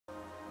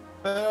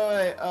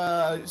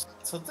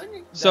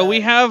Something. So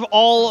we have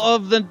all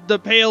of the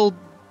pale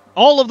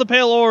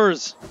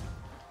ores.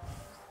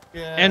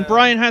 Yeah. And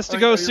Brian has to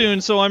go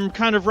soon, so I'm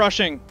kind of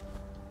rushing.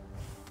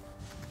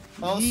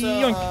 Also,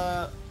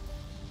 Yoink.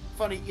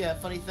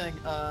 funny thing.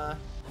 I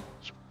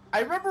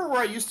remember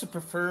where I used to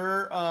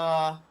prefer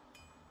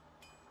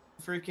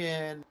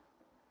freaking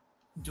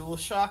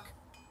DualShock.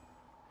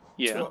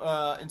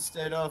 Yeah.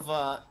 Instead of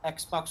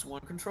Xbox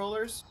One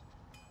controllers.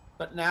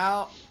 But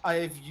now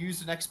I've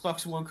used an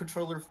Xbox One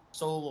controller for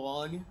so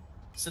long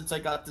since I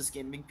got this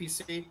gaming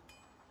PC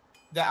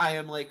that I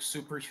am like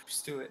super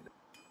used to it.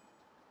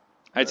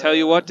 I tell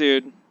you what,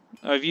 dude.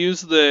 I've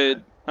used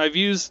the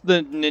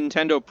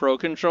Nintendo Pro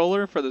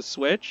controller for the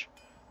Switch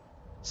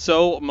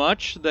so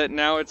much that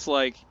now it's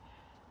like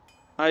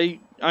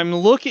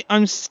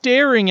I'm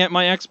staring at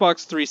my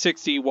Xbox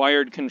 360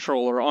 wired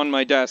controller on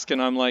my desk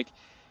and I'm like,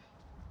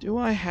 do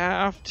I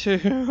have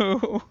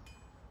to?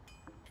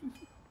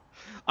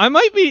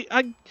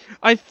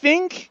 I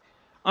think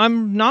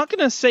I'm not going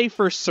to say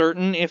for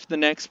certain if the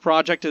next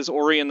project is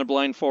Ori and the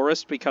Blind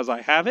Forest because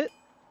I have it.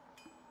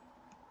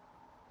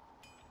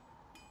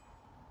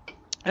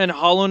 And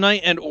Hollow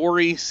Knight and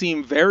Ori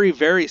seem very,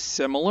 very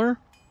similar.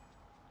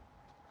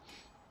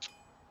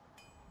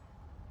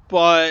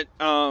 But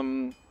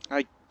I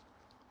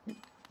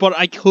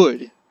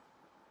could.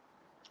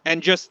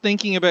 And just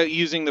thinking about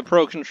using the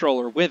Pro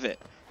controller with it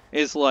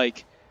is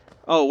like,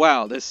 oh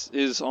wow, this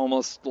is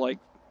almost like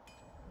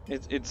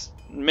it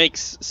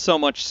makes so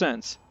much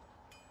sense.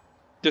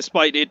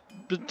 Despite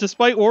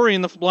Ori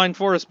and the Blind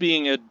Forest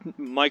being a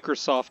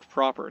Microsoft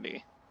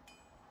property.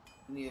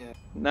 Yeah.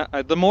 Now,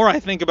 the more I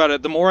think about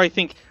it, the more I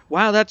think,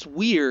 wow, that's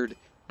weird,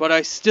 but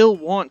I still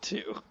want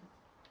to.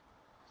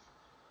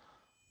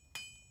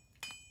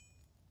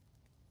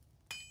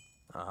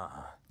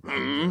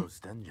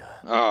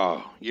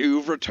 Oh,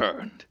 you've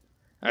returned.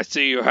 I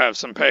see you have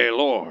some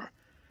pale ore.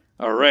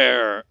 A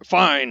rare,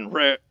 fine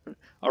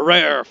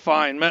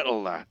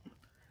metal, that.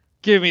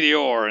 Give me the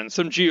ore and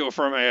some geo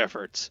for my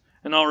efforts,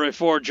 and I'll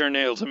reforge your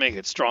nail to make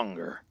it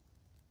stronger.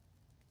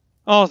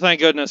 Oh, thank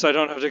goodness I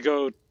don't have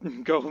to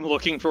go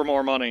looking for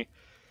more money.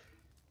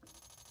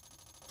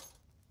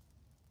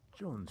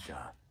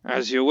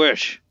 As you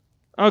wish.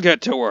 I'll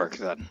get to work,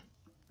 then.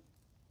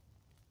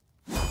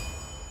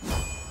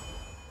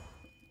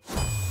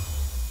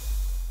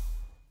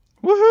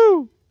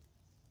 Woohoo!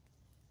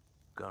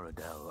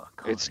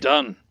 It's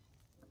done.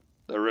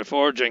 The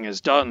reforging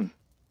is done.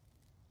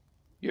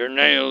 Your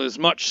nail is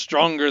much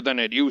stronger than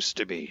it used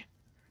to be.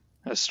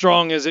 As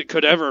strong as it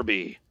could ever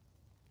be.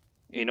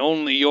 In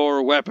only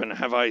your weapon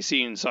have I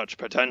seen such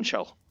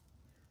potential.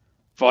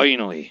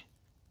 Finally,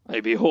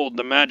 I behold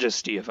the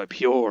majesty of a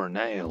pure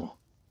nail.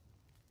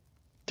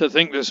 To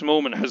think this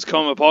moment has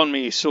come upon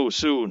me so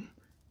soon.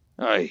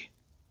 I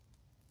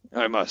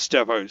must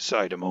step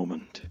outside a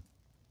moment.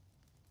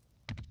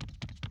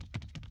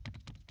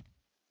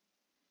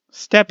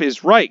 Step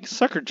is right.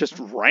 Sucker just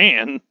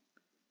ran.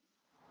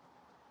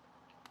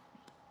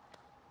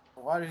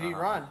 Why did he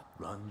run?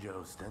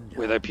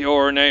 With a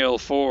pure nail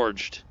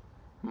forged,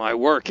 my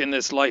work in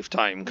this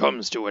lifetime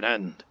comes to an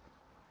end.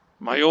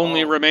 My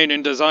only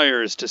remaining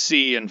desire is to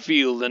see and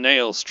feel the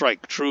nail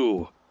strike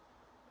true.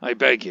 I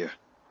beg you,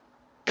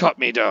 cut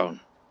me down.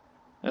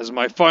 As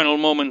my final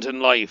moment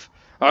in life,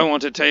 I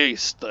want to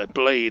taste the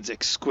blade's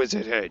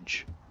exquisite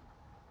edge.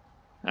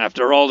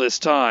 After all this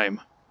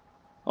time,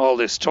 all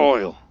this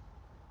toil,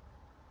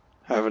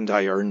 haven't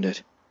I earned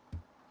it?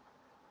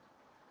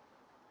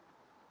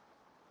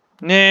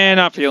 Nah,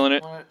 not feeling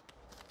it.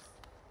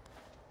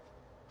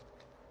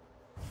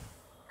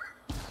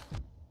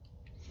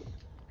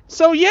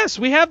 So yes,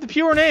 we have the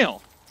pure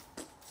nail.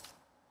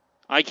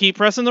 I keep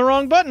pressing the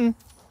wrong button,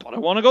 but I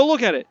want to go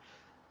look at it.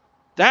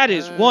 That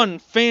is one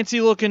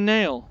fancy looking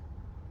nail.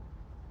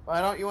 Why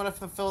don't you want to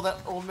fulfill that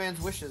old man's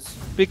wishes?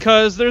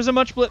 Because there's a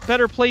much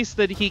better place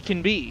that he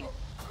can be.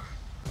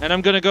 And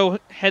I'm going to go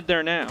head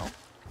there now.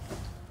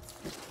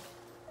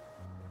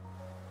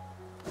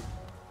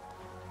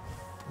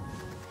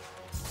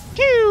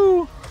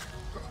 Pew!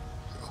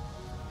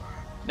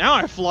 Now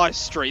I fly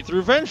straight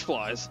through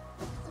Vengeflies.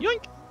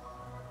 Yoink!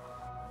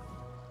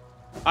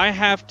 I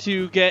have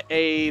to get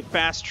a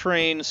fast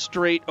train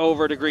straight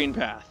over to Green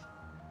Path.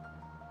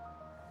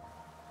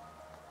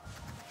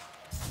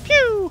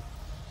 Pew!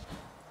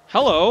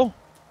 Hello.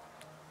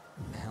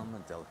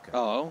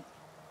 Oh,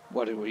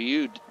 what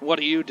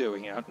are you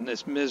doing out in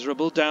this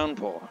miserable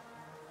downpour?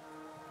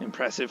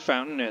 Impressive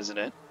fountain, isn't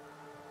it?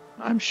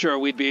 I'm sure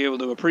we'd be able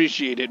to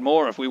appreciate it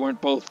more if we weren't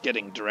both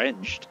getting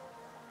drenched.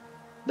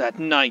 That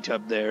night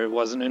up there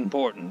was an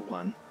important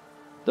one.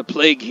 The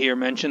plaque here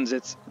mentions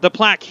its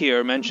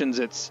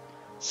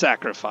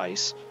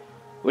sacrifice,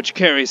 which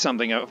carries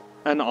something of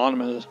an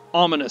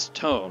ominous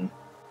tone.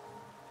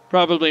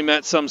 Probably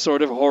meant some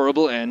sort of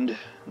horrible end,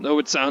 though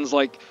it sounds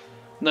like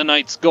the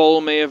knight's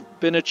goal may have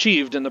been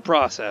achieved in the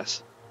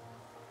process.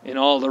 In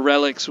all the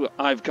relics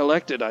I've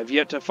collected, I've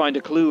yet to find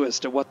a clue as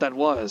to what that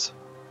was.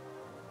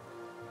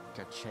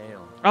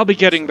 I'll be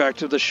getting back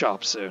to the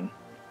shop soon.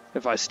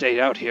 If I stay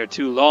out here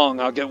too long,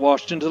 I'll get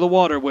washed into the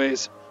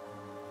waterways.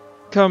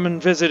 Come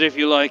and visit if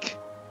you like.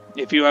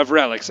 If you have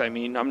relics, I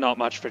mean. I'm not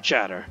much for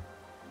chatter.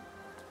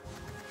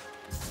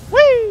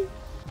 Whee!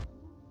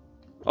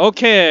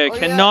 Okay,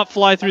 cannot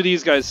fly through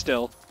these guys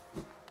still.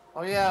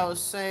 Oh yeah, I was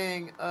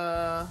saying,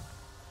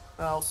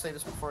 I'll say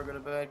this before I go to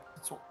bed.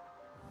 It's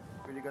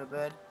ready to go to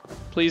bed.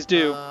 Please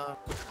do.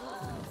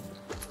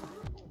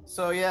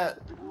 So yeah,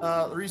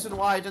 the reason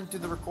why I didn't do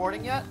the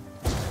recording yet,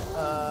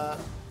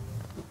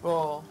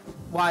 well,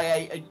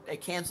 why I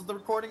canceled the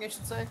recording, I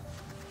should say,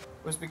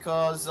 was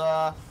because,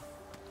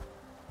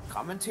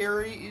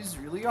 commentary is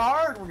really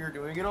hard when you're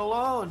doing it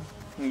alone.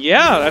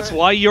 Yeah, that's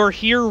why you're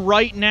here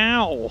right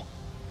now.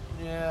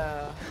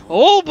 Yeah.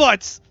 Oh,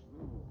 but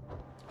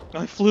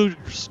I flew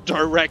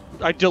direct.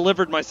 I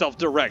delivered myself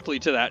directly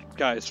to that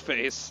guy's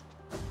face.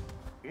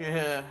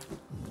 Yeah.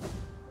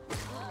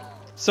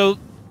 So,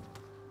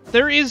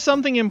 there is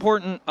something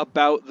important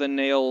about the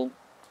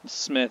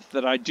Nailsmith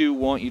that I do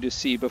want you to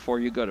see before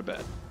you go to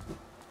bed.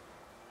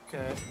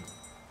 Okay.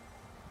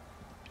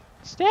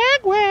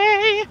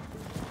 Stagway!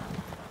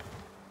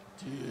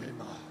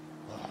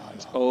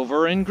 It's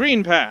over in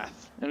Green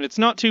Path, and it's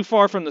not too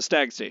far from the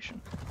stag station.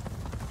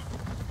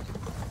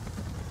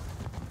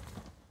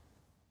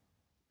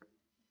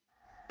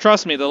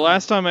 Trust me, the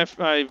last time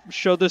I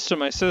showed this to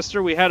my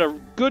sister, we had a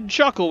good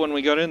chuckle when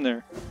we got in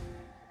there.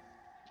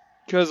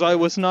 Because I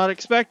was not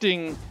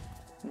expecting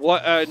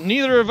what,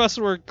 neither of us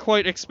were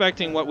quite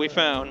expecting what we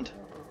found.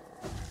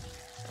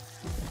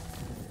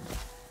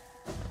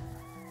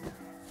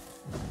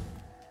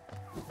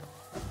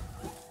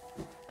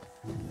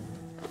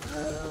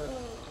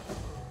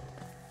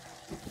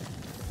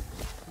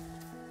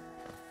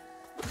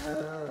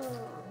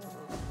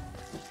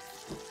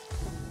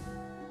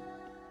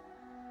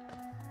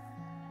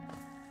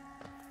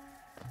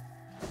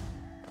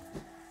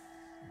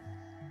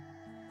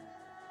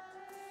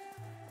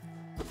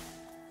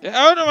 Get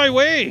out of my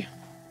way!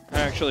 I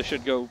actually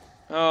should go...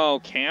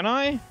 Oh, can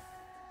I?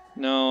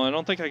 No, I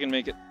don't think I can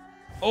make it.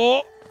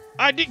 Oh!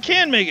 I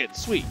can make it!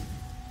 Sweet.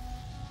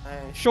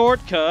 Nice.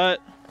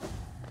 Shortcut.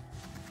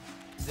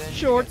 Then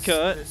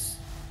Shortcut.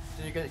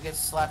 Then you get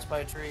slapped by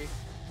a tree.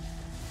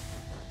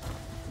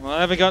 Well, I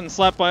haven't gotten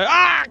slapped by...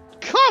 Ah!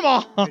 Come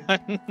on!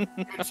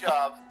 Good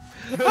job.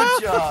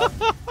 Good job.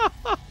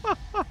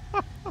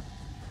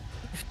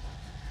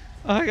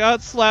 I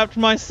got slapped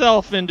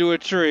myself into a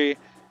tree.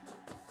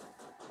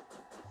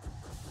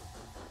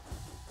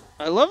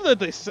 I love that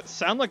they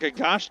sound like a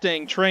gosh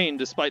dang train,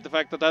 despite the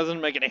fact that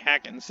doesn't make any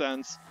hacking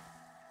sense.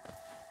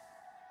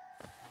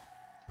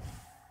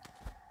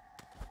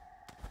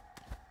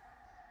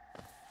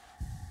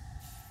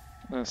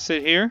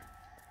 Sit here.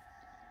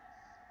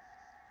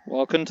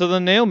 Welcome to the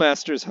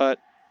Nailmaster's hut,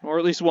 or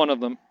at least one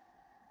of them.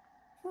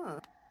 Huh.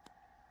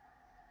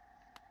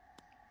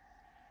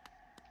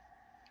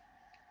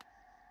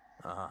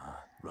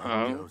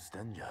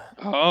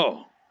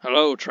 Oh,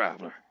 hello,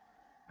 traveler.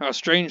 How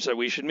strange that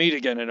we should meet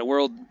again in a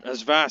world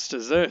as vast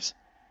as this.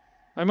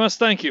 I must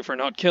thank you for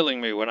not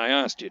killing me when I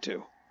asked you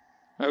to.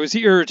 I was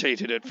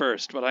irritated at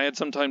first, but I had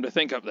some time to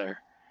think up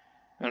there,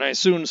 and I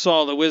soon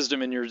saw the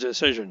wisdom in your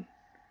decision.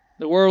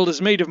 The world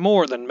is made of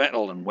more than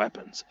metal and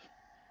weapons.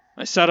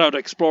 I set out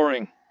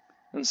exploring,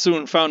 and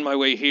soon found my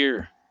way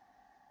here.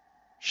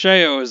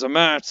 Sheo is a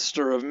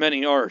master of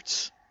many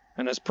arts,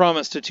 and has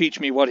promised to teach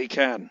me what he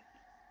can.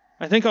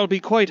 I think I'll be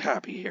quite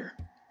happy here.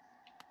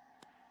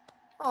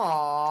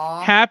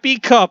 Aww. Happy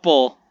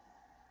couple!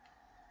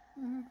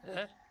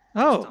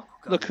 Oh,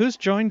 look who's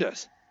joined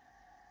us.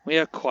 We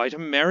are quite a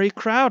merry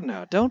crowd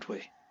now, don't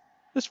we?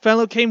 This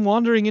fellow came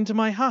wandering into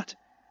my hut,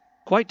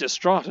 quite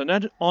distraught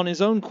and on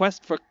his own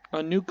quest for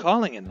a new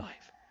calling in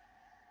life.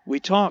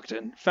 We talked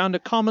and found a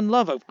common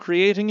love of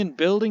creating and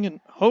building and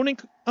honing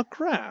a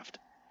craft.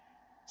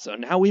 So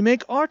now we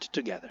make art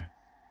together.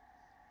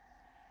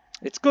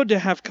 It's good to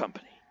have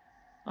company.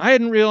 I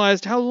hadn't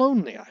realized how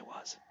lonely I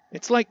was.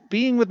 It's like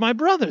being with my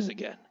brothers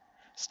again.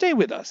 Stay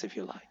with us if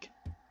you like.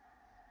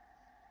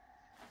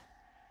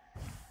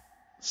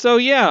 So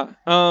yeah,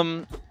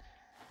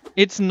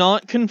 it's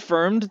not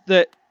confirmed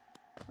that...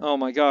 Oh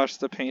my gosh,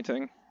 the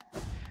painting.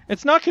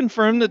 It's not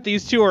confirmed that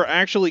these two are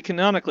actually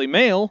canonically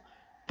male,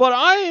 but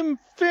I am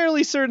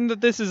fairly certain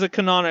that this is a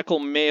canonical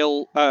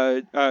male,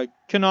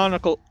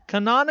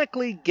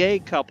 canonically gay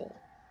couple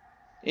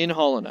in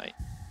Hollow Knight.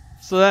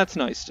 So that's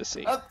nice to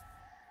see.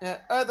 Yeah,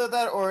 either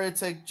that or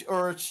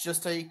it's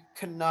just a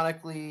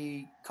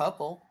canonically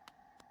couple.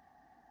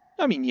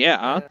 I mean,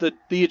 yeah.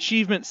 The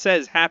achievement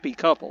says happy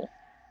couple.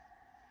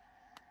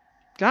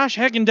 Gosh,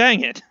 heckin'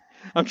 dang it.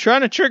 I'm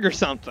trying to trigger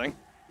something.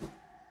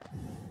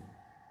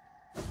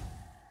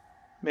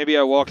 Maybe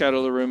I walk out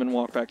of the room and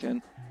walk back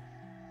in.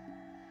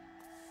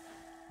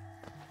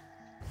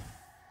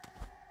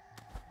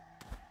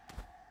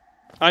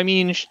 I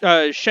mean,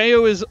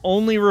 Sheo is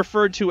only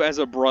referred to as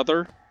a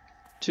brother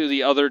to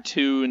the other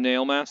two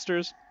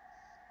Nailmasters.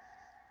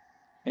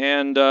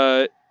 And,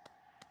 I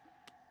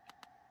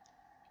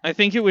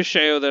think it was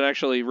Sheo that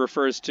actually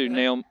refers to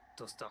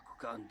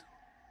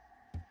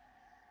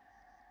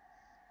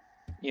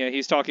Yeah,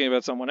 he's talking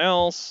about someone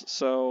else,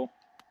 so...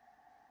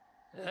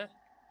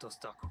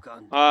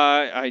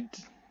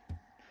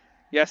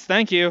 Yes,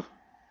 thank you.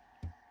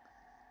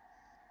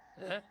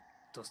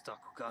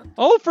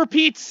 Oh, for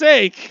Pete's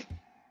sake!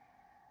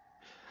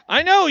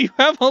 I know, you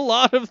have a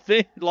lot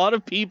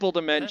of people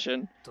to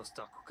mention.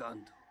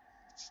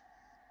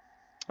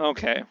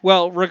 Okay,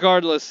 well,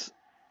 regardless,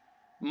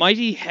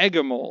 Mighty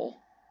Hegemol,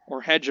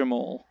 or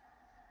Hegemol.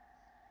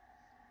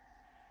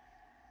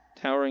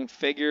 Towering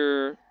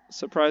figure,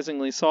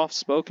 surprisingly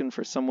soft-spoken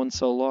for someone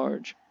so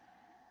large.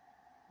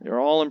 They're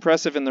all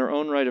impressive in their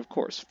own right, of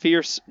course.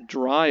 Fierce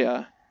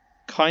Drya,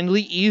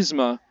 kindly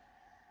Yzma,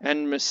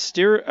 and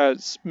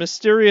mysterious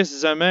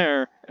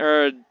Zamer,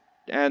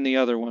 and the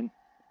other one.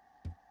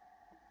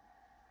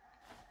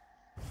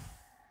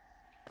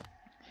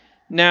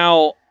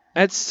 Now,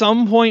 at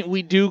some point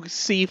we do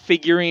see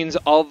figurines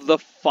of the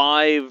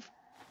 5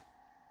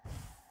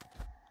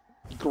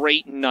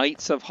 Great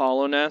Knights of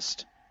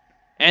Hallownest,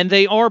 and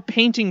they are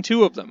painting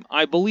 2 of them.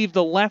 I believe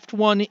the left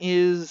one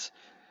is,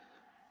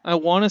 I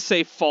want to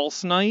say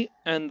False Knight,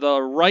 and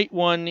the right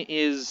one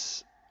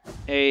is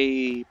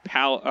a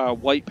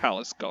White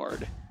Palace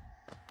Guard.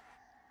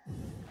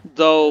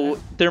 Though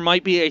there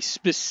might be a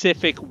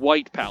specific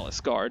White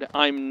Palace Guard,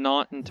 I'm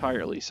not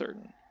entirely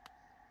certain.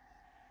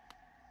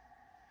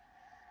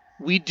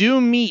 We do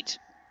meet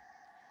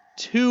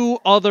 2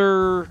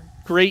 other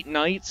Great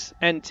Knights,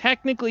 and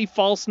technically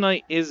False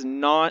Knight is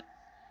not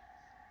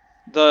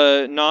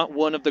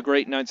one of the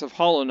Great Knights of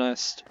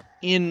Hallownest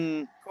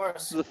in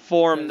the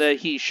form that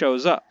he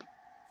shows up.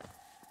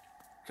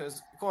 Because,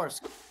 of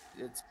course,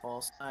 it's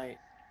False Knight.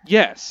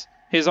 Yes,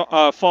 his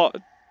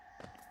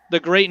the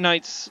Great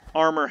Knight's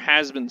armor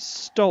has been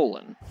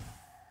stolen.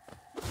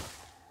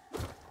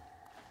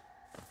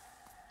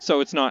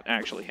 So it's not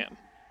actually him.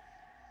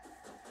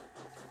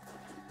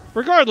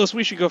 Regardless,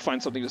 we should go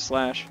find something to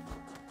slash.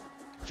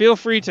 Feel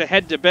free to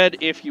head to bed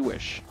if you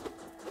wish.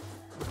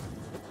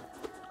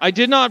 I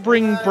did not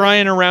bring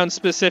Brian around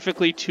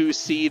specifically to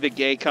see the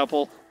gay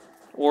couple,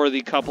 or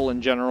the couple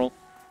in general.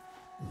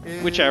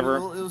 Whichever.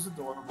 It was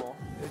adorable.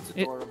 It's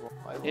adorable.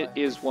 It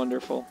is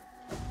wonderful.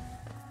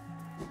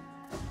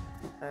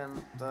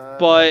 And,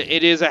 but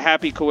it is a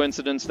happy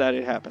coincidence that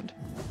it happened.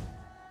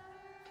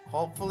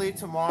 Hopefully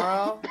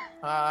tomorrow,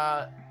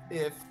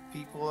 if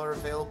people are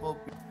available,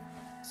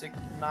 6,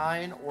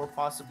 9, or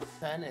possibly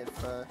 10,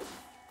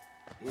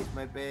 if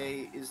my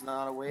bae is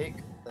not awake,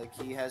 like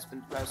he has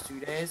been the past 2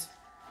 days,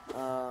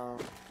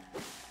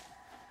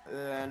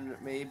 then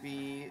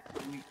maybe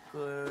we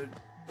could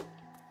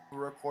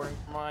recording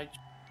for my.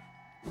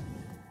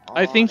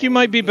 I think you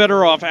might be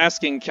better off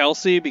asking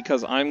Kelsey,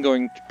 because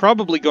I'm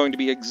probably going to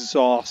be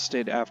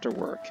exhausted after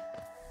work.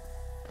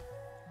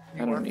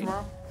 You work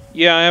tomorrow?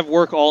 Yeah, I have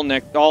work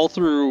all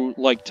through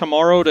like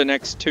tomorrow to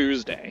next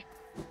Tuesday.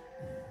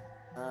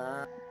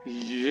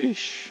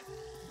 Yeesh.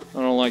 I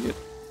don't like it.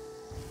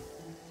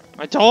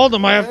 I told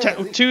them I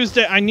have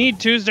Tuesday. I need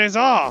Tuesdays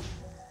off.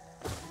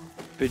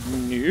 But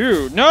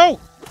no!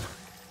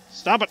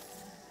 Stop it.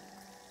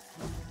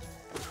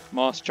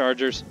 Moss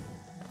Chargers.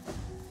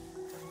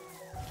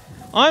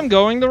 I'm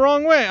going the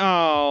wrong way.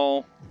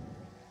 Oh.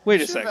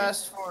 Wait a second. You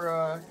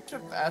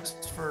should have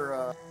asked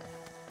for,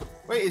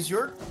 Wait,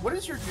 what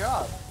is your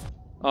job?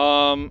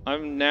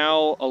 I'm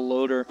now a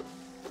loader.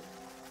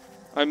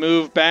 I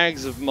move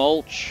bags of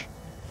mulch.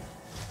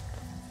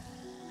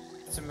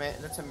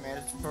 That's a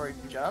mandatory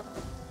job?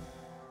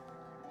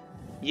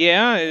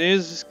 Yeah, it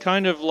is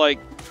kind of like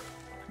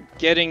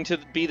getting to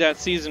be that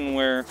season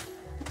where...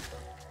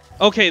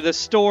 Okay, the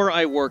store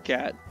I work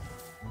at.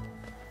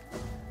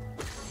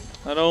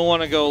 I don't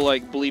want to go,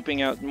 like,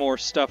 bleeping out more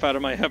stuff out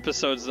of my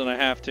episodes than I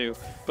have to.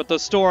 But the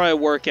store I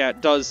work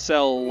at does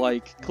sell,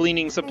 like,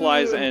 cleaning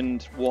supplies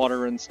and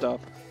water and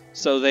stuff.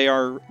 So they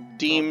are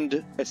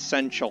deemed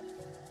essential.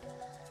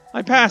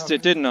 I passed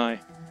it, didn't I?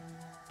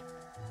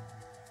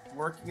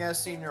 Working at a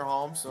senior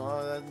home,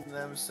 so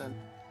that was sent.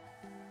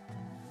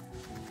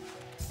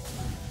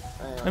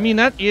 Anyway, I mean,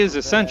 that is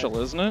essential,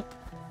 isn't it?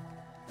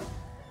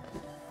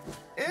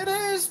 It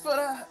is,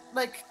 but,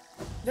 like,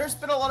 there's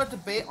been a lot of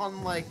debate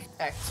on, like,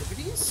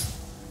 activities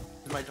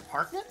in my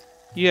department.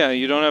 Yeah,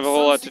 you don't have a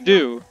whole lot to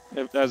do,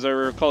 as I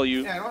recall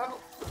you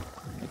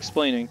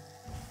explaining.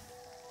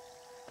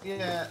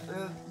 Yeah,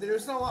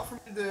 there's not a lot for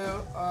me to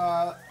do.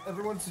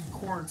 Everyone's in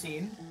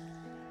quarantine.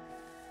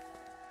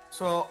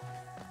 So...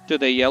 Do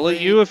they yell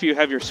at you if you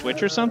have your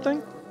Switch or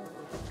something?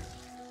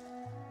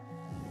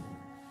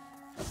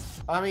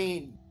 I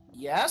mean,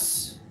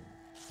 yes.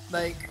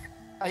 Like,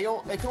 I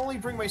can only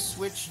bring my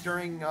Switch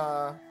during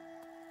the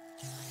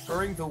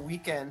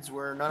weekends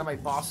where none of my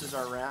bosses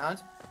are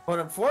around. But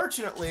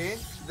unfortunately,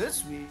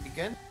 this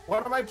weekend,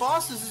 one of my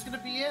bosses is going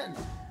to be in.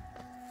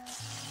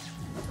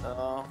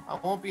 So, I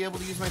won't be able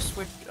to use my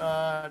Switch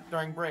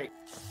during break.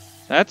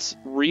 That's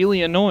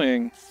really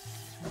annoying.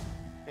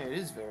 It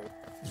is very.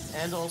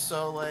 And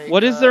also, like...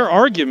 What is their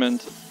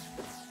argument?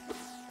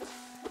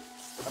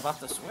 About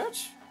the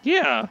Switch?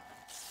 Yeah.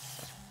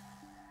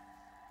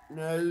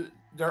 No,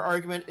 their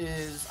argument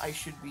is I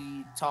should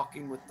be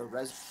talking with the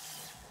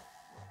residents.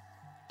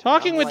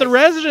 Talking with the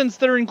residents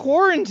that are in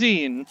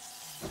quarantine.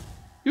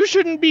 You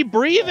shouldn't be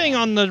breathing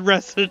on the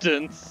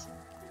residents.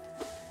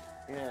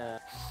 Yeah.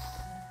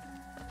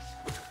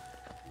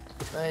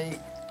 Like,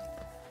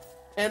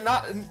 and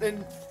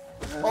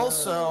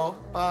also,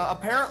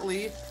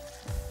 apparently,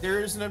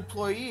 there's an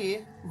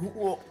employee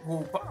who,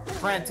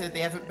 granted, they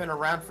haven't been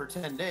around for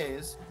 10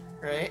 days,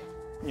 right?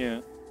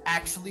 Yeah.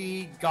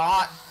 Actually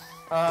got,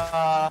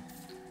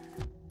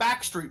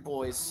 Backstreet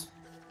Boys.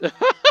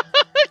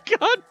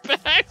 Got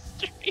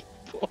Backstreet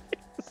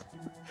Boys.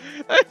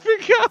 I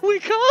forgot we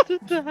called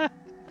it that.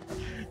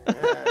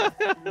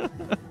 Yeah.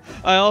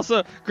 I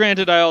also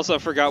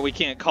forgot we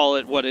can't call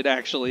it what it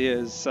actually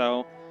is,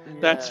 so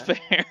that's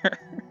fair.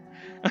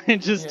 I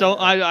just don't.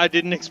 I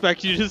didn't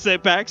expect you to say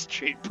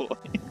Backstreet Boys.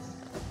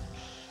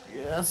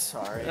 Yeah,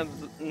 sorry.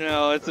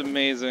 No, it's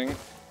amazing.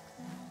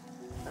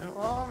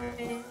 Well,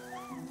 I mean,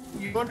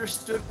 you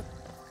understood,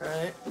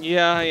 right?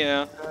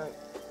 Yeah.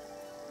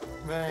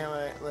 But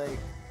anyway, like,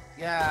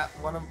 yeah,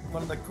 one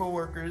of the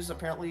coworkers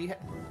apparently,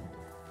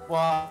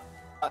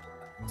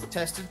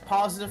 tested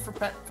positive for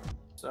pet.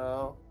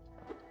 So,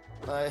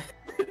 like,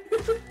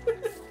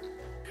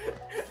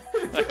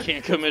 I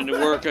can't come into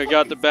work. I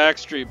got the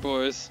Backstreet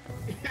Boys.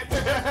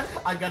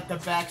 I got the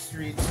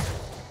Backstreets.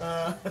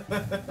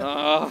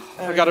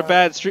 I got a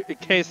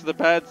case of the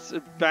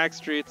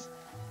Backstreets.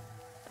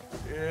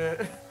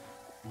 Yeah.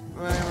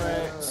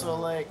 Anyway, so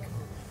like,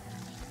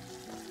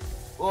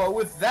 well,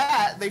 with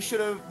that, they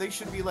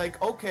should be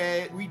like,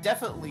 okay, we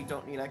definitely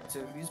don't need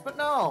activities, but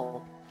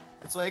no,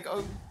 it's like,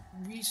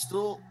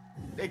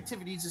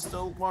 activities is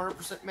still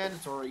 100%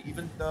 mandatory,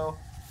 even though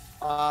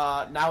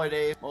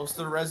nowadays most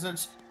of the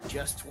residents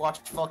just watch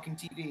fucking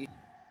TV.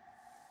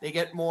 They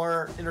get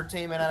more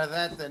entertainment out of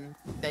that than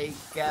they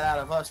get out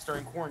of us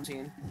during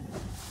quarantine.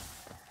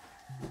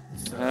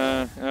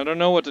 So. I don't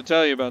know what to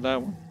tell you about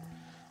that one.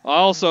 I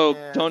also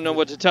don't know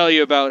what to tell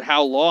you about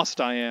how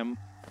lost I am.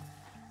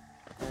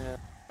 Yeah.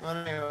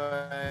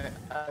 Anyway,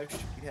 I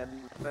should be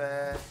heading to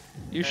bed.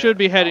 You should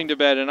be heading to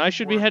bed, and I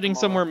should be heading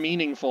somewhere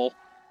meaningful.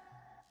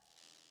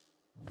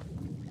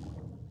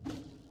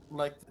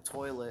 Like the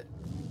toilet.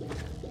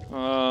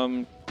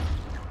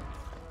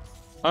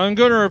 I'm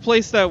gonna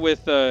replace that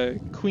with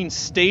Queen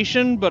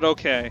Station, but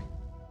okay.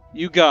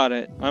 You got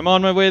it. I'm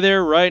on my way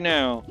there right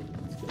now.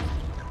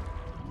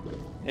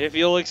 If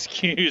you'll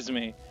excuse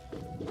me.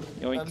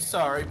 Yoink. I'm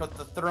sorry, but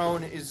the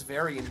throne is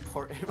very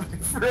important, my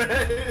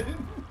friend.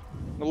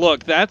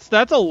 Look, that's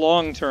a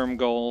long-term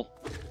goal.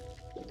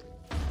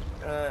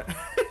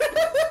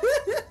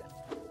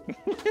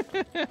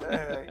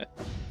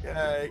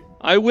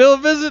 I will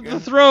visit the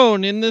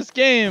throne in this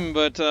game,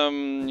 but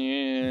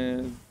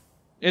yeah,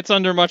 it's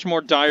under much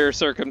more dire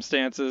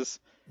circumstances.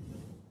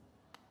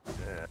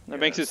 That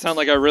makes it sound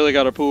like I really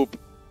gotta poop.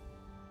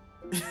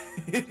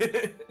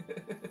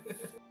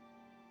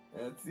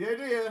 That's the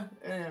idea.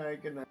 Anyway,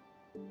 good night.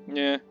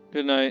 Yeah,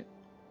 good night.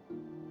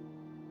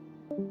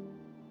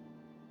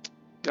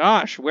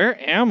 Gosh, where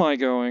am I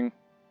going?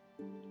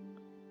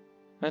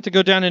 I have to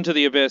go down into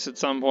the abyss at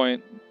some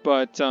point,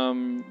 but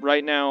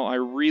right now I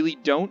really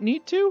don't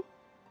need to.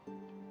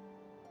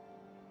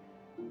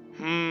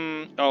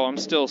 Oh, I'm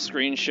still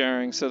screen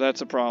sharing, so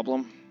that's a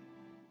problem.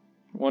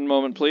 One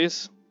moment,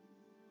 please.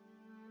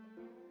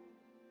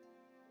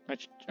 I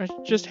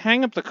just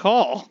hang up the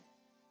call.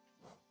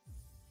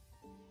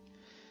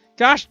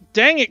 Gosh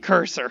dang it,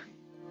 cursor.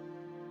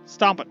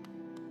 Stop it.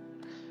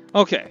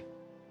 Okay.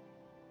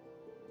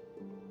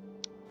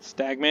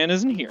 Stagman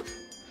isn't here.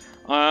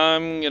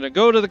 I'm gonna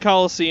go to the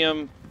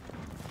Coliseum.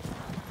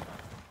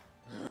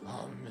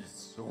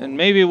 And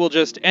maybe we'll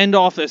just end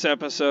off this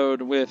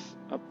episode with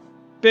a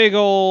big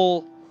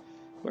ol'...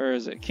 Where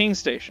is it? King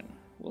Station.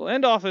 We'll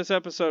end off this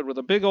episode with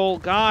a big ol'...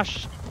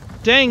 Gosh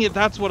dang it,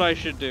 that's what I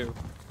should do.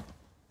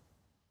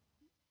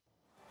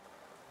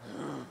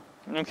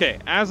 Okay,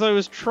 as I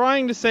was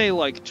trying to say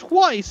like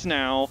twice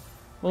now,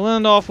 we'll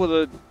end off with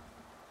a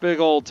big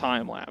old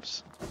time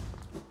lapse.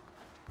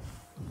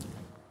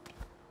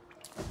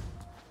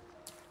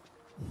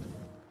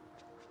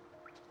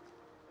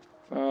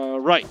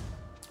 Right.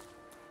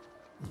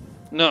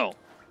 No.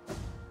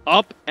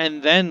 Up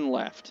and then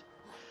left.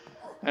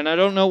 And I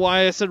don't know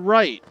why I said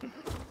right.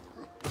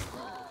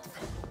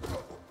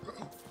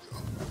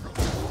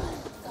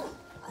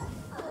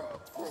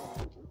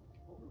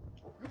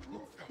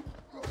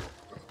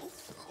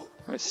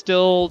 I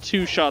still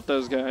two-shot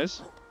those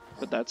guys,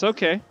 but that's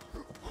okay.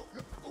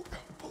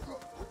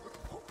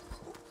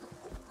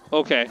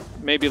 Okay,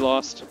 maybe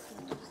lost.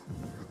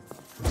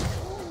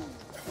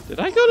 Did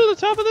I go to the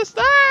top of this?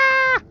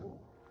 Ah!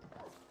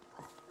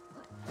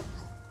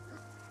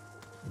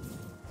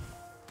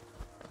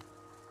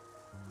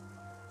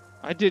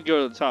 I did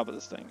go to the top of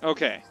this thing.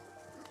 Okay.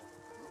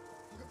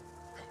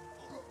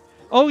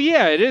 Oh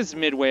yeah, it is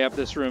midway up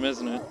this room,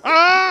 isn't it?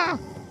 Ah!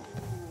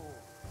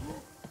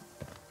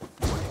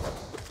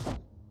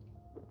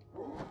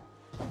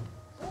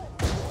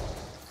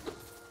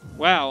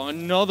 Wow,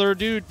 another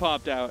dude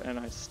popped out, and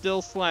I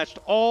still slashed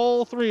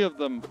all 3 of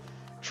them.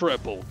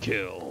 Triple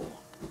kill.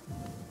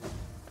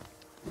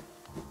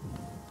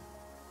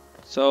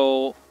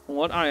 So,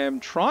 what I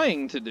am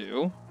trying to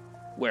do...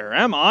 Where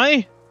am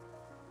I?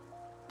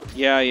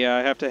 Yeah,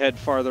 I have to head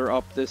farther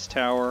up this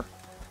tower.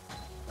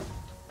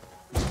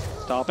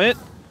 Stop it.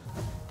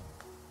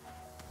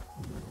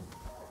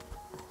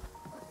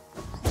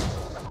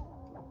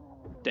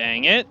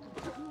 Dang it.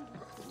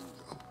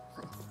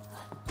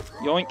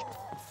 Yoink.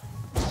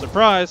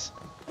 Surprise.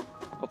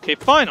 Okay,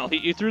 fine, I'll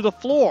hit you through the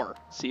floor.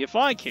 See if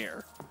I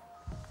care.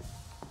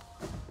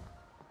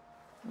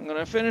 I'm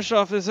gonna finish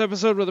off this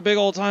episode with a big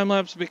old time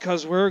lapse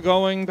because we're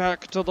going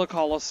back to the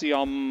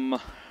Colosseum.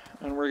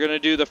 And we're gonna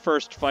do the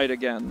first fight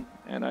again.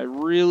 And I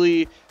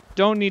really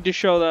don't need to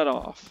show that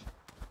off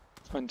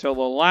until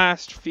the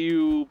last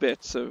few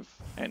bits of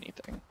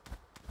anything.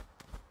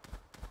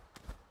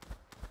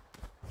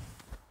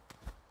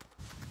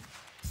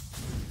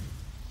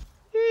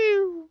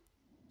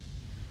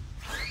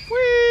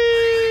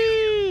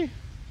 Whee!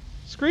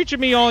 Screech at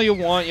me all you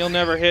want, you'll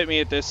never hit me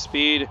at this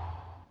speed.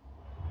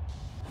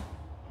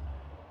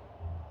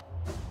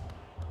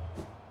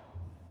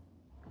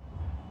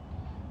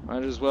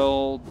 Might as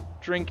well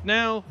drink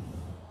now.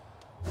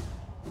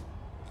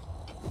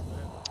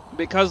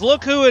 Because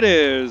look who it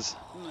is!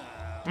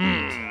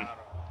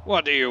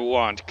 What do you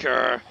want,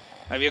 cur?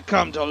 Have you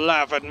come to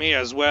laugh at me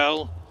as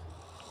well?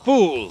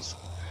 Fools!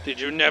 Did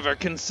you never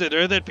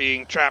consider that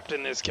being trapped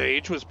in this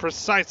cage was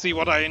precisely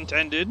what I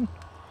intended?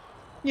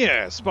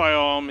 Yes, by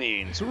all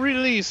means,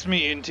 release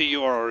me into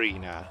your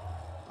arena.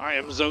 I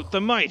am Zote the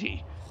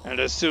Mighty, and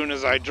as soon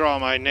as I draw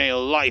my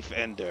nail life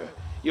ender,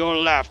 your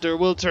laughter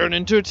will turn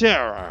into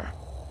terror.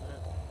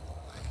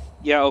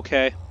 Yeah,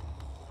 okay.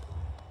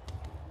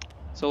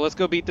 So let's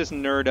go beat this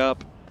nerd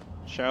up,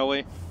 shall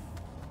we?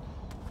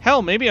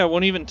 Hell, maybe I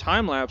won't even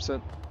time-lapse it.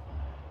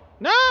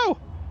 No!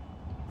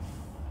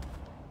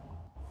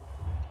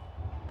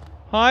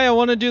 Hi, I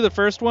want to do the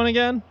first one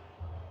again.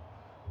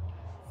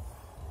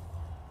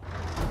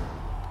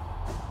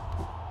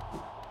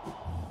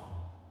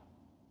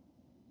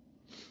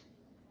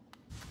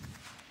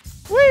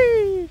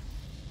 Whee!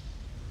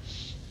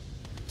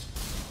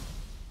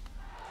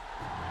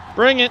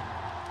 Bring it!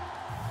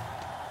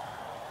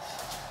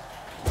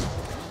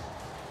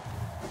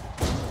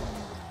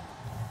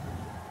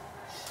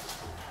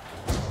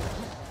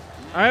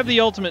 I have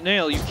the ultimate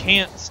nail, you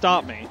can't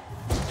stop me.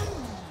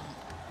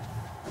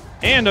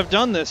 And I've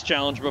done this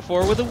challenge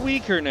before with a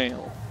weaker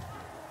nail.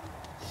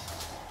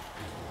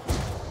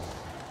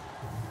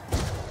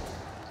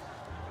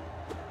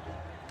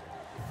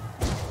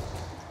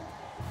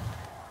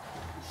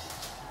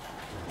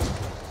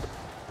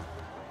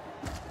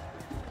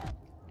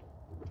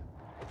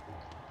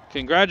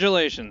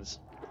 Congratulations.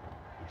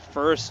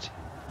 First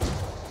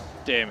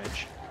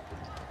damage.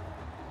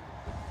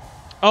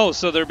 Oh,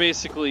 so they're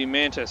basically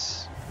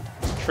Mantis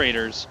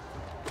traders.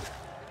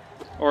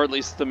 Or at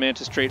least the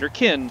Mantis trader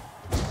kin.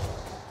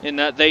 In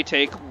that they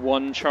take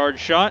one charge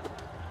shot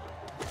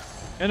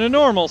and a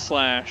normal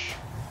slash.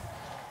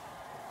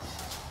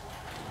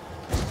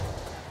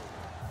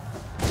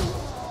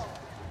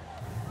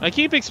 I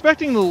keep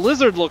expecting the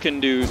lizard-looking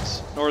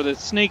dudes, or the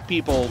snake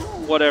people,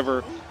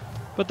 whatever.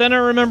 But then I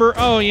remember,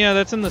 oh yeah,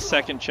 that's in the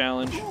second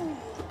challenge.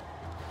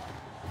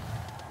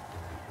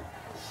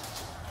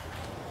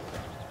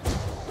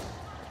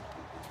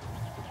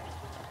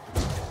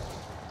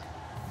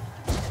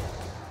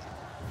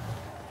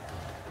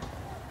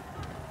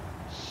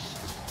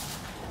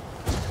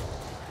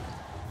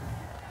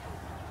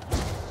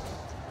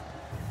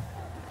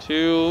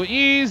 Too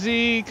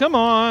easy, come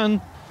on.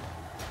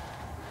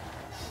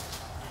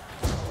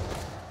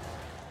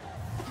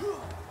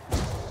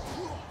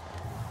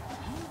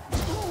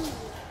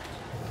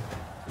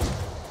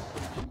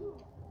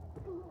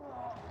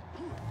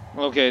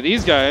 Okay,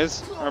 these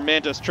guys are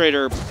Mantis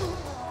Trader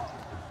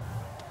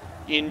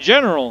in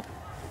general.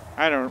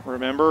 I don't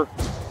remember.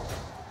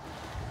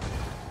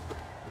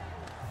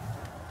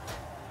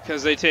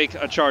 Because they take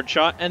a charge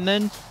shot and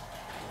then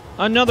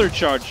another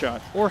charge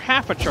shot, or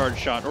half a charge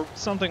shot, or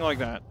something like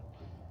that.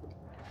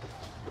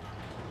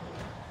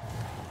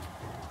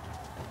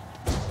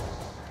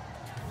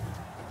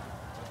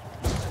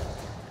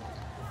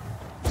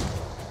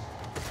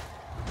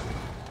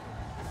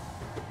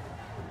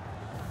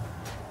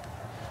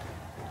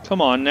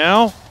 Come on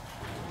now.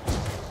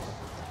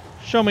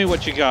 Show me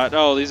what you got.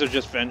 Oh, these are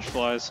just Venge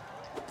Flies.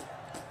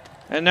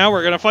 And now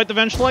we're gonna fight the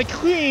Venge Fly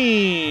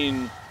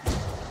Queen!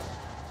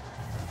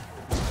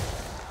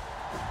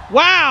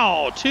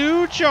 Wow!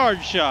 2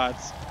 charge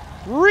shots!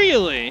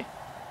 Really?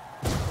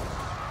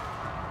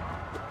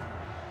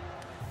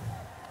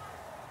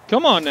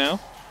 Come on now.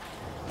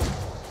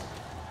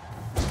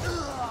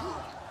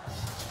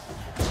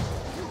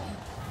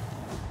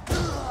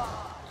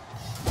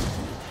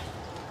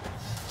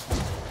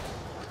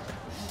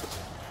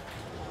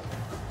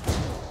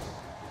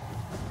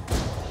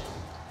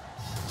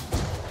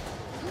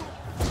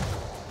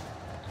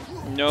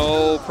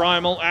 No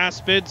primal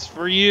aspids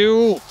for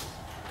you.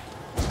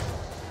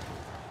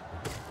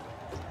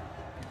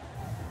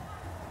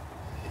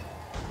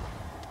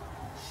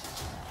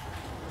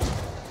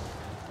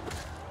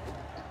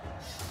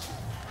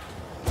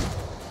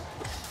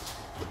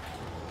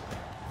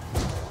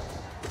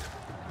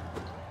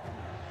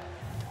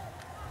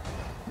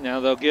 Now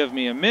they'll give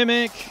me a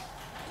mimic.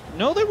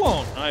 No, they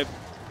won't. I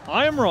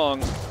am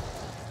wrong.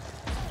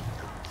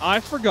 I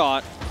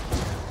forgot.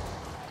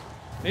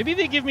 Maybe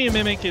they give me a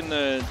mimic in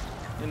the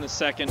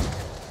second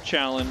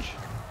challenge.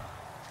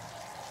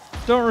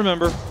 Don't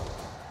remember.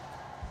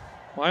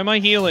 Why am I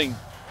healing?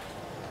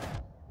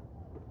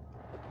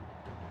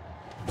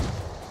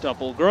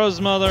 Double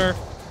Grozmother.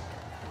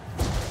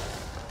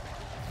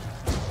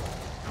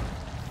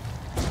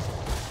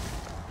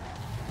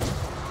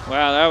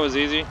 Wow, that was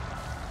easy.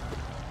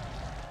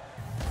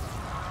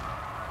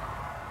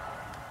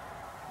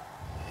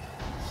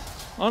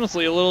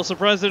 Honestly, a little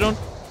surprised they don't...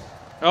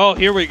 Oh,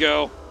 here we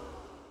go.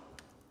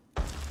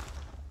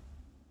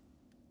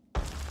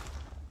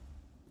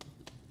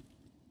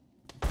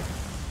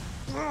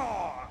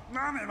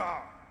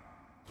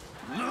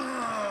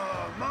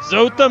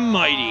 Zote the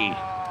Mighty.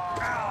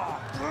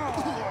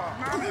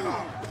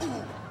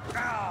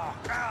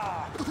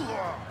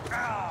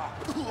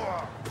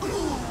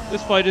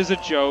 This fight is a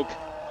joke.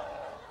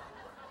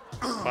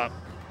 But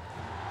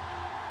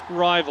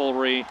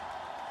rivalry.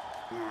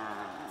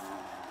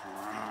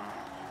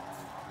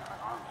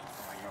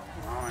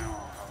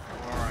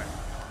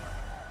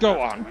 Go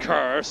on,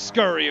 Kerr,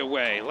 scurry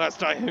away,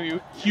 lest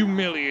I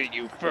humiliate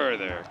you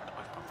further.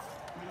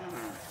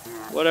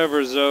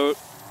 Whatever, Zote.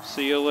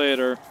 See you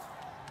later.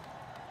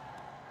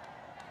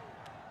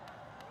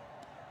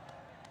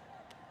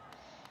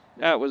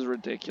 That was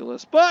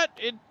ridiculous, but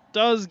it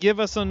does give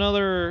us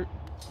another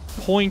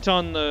point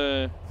on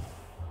the...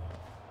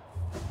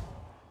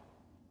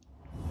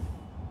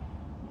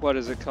 What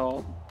is it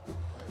called?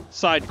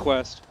 Side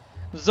quest.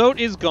 Zote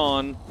is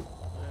gone.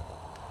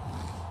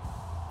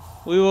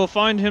 We will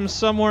find him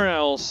somewhere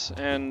else,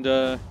 and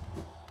I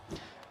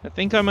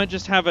think I might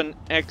just have an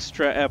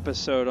extra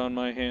episode on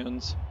my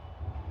hands.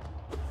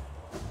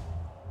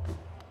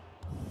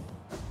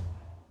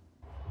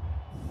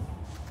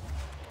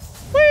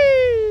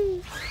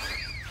 Whee!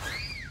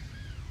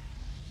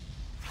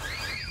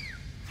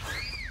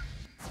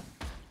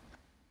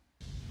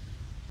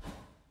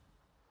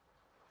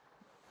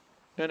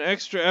 An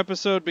extra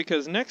episode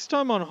because next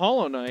time on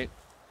Hollow Knight,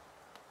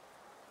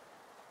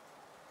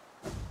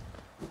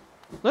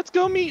 let's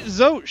go meet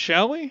Zote,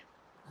 shall we?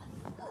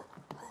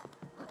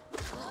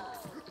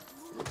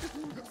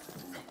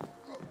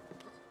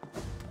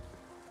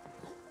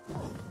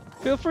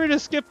 Feel free to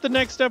skip the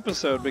next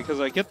episode, because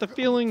I get the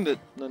feeling that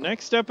the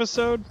next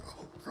episode,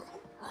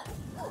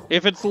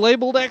 if it's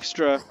labeled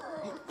extra,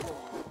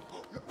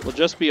 will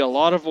just be a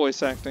lot of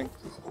voice acting.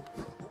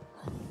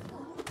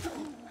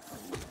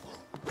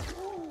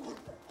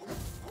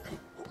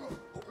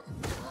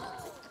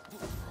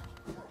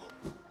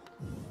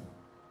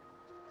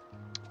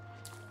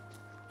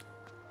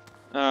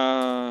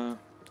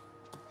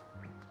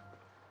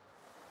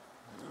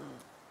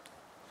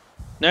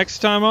 Next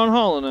time on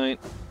Hollow Knight,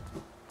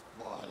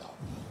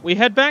 we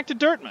head back to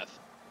Dirtmouth.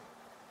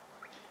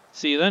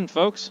 See you then,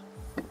 folks.